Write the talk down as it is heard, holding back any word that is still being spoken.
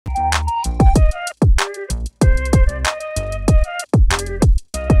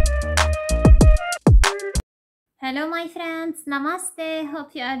Hello my friends, namaste,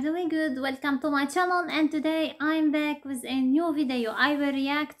 hope you are doing good. Welcome to my channel, and today I'm back with a new video. I will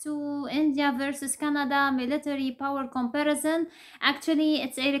react to India versus Canada military power comparison. Actually,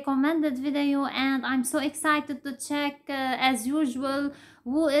 it's a recommended video and I'm so excited to check as usual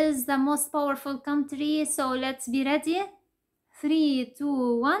who is the most powerful country. So let's be ready. 3,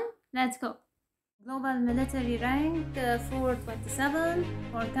 2, 1, let's go. Global military rank 427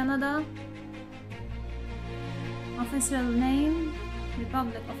 for Canada. Official name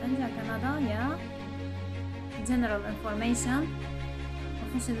Republic of India, Canada, yeah. General information.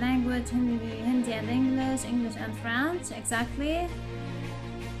 Official language Hindi and English, English and French, exactly.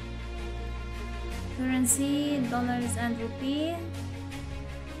 Currency dollars and rupee.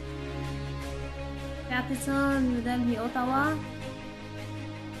 Capital New Delhi, Ottawa.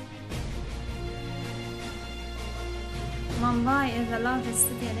 Mumbai is the largest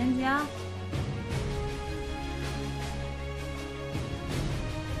city in India.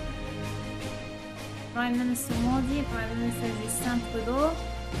 Prime Minister Modi, Prime Minister Justin Trudeau.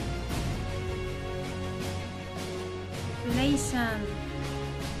 Population,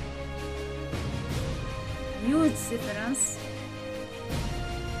 huge difference.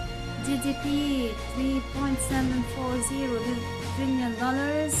 GDP $3.740 trillion.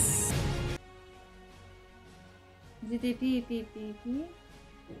 GDP PPP.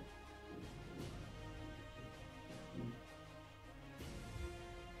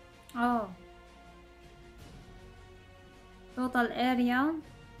 Oh. Total area.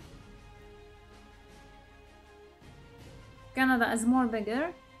 Canada is more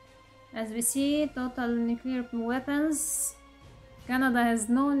bigger. As we see, total nuclear weapons. Canada has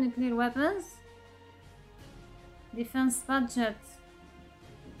no nuclear weapons. Defense budget.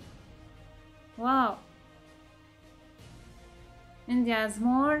 Wow. India has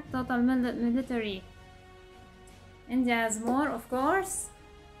more. Total military. India has more, of course.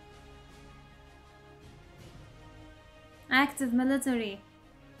 Active military.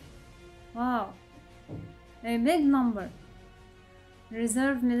 Wow. A big number.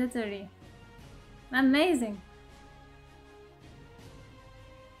 Reserve military. Amazing.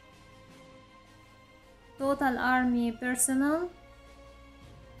 Total army personnel.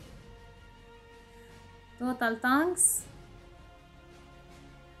 Total tanks.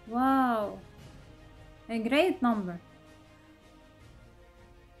 Wow. A great number.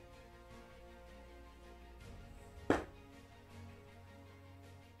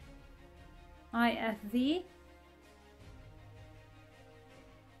 IFV,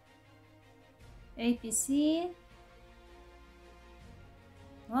 APC.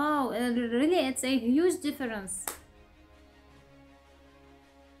 Wow, really it's a huge difference.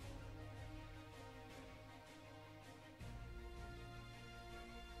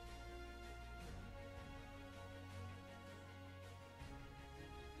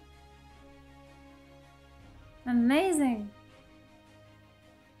 Amazing.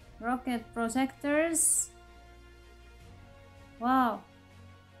 Rocket projectors. Wow.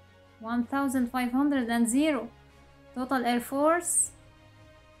 1,500. Total air force.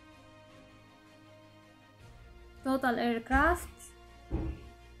 Total aircraft.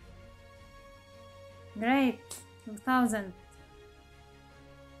 Great. 2,000.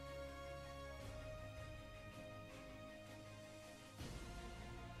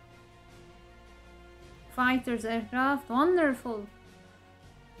 Fighters aircraft. Wonderful.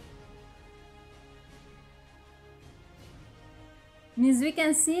 Means we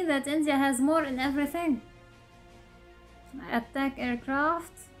can see that India has more in everything. Attack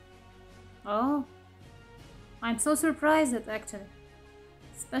aircraft. Oh, I'm so surprised actually.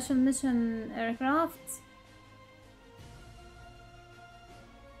 Special mission aircraft.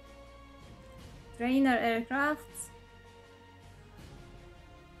 Trainer aircraft.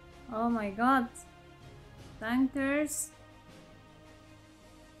 Oh my god. Tankers.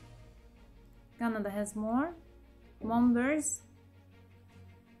 Canada has more. Bombers.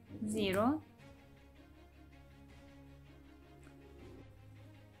 0.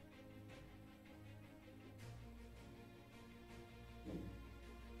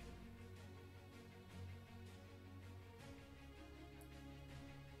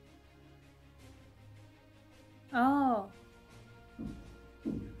 Oh.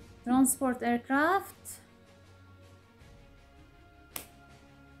 Transport aircraft.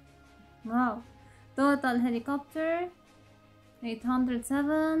 Wow. Total helicopter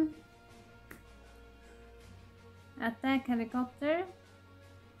 807. Attack helicopter.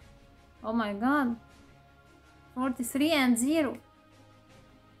 Oh my god. 43 and 0.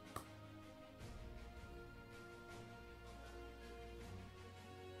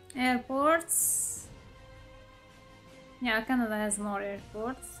 Airports. Yeah, Canada has more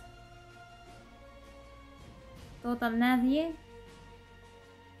airports. Total Navy.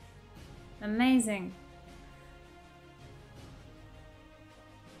 Amazing.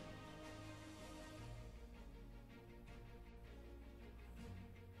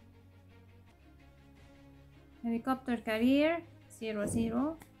 Helicopter carrier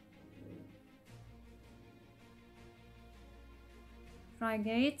 00.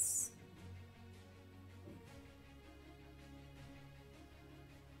 Frigates.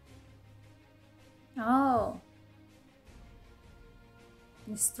 Oh.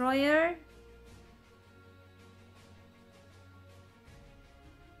 Destroyer.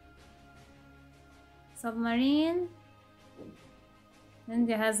 Submarine.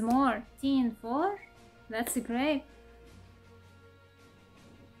 India has more. Teen 4. That's great.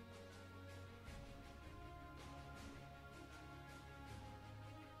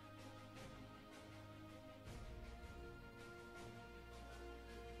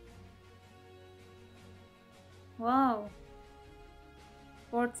 Wow.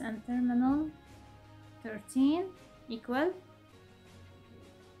 Ports and terminal 13 equal.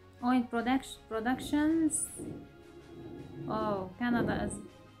 Oil productions. Oh, Canada is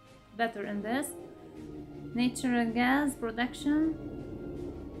better in this. Natural gas production.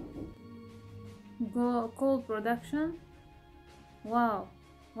 Coal production. Wow,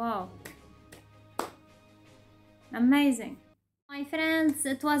 wow. Amazing. My friends,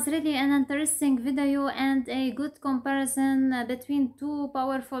 it was really an interesting video and a good comparison between two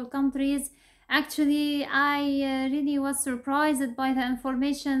powerful countries. Actually, I really was surprised by the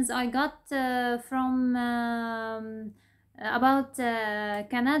informations I got from about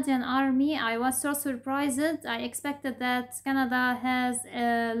Canadian Army. I was so surprised. I expected that Canada has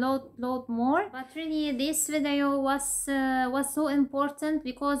a lot more, but really this video was so important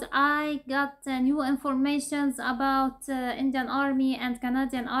because I got new informations about Indian Army and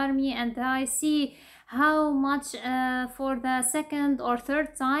Canadian Army, and I see how much for the second or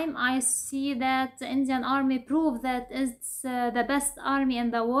third time I see that Indian Army proved that it's the best army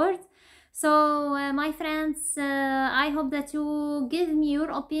in the world. So my friends, I hope that you give me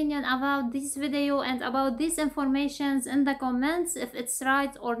your opinion about this video and about these informations in the comments if it's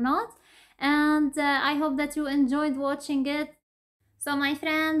right or not, and I hope that you enjoyed watching it. So my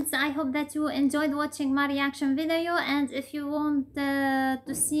friends, I hope that you enjoyed watching my reaction video, and if you want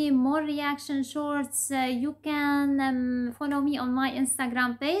to see more reaction shorts, you can follow me on my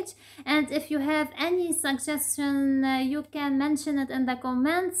Instagram page, and if you have any suggestion, you can mention it in the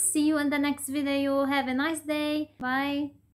comments. See you in the next video. Have a nice day. Bye.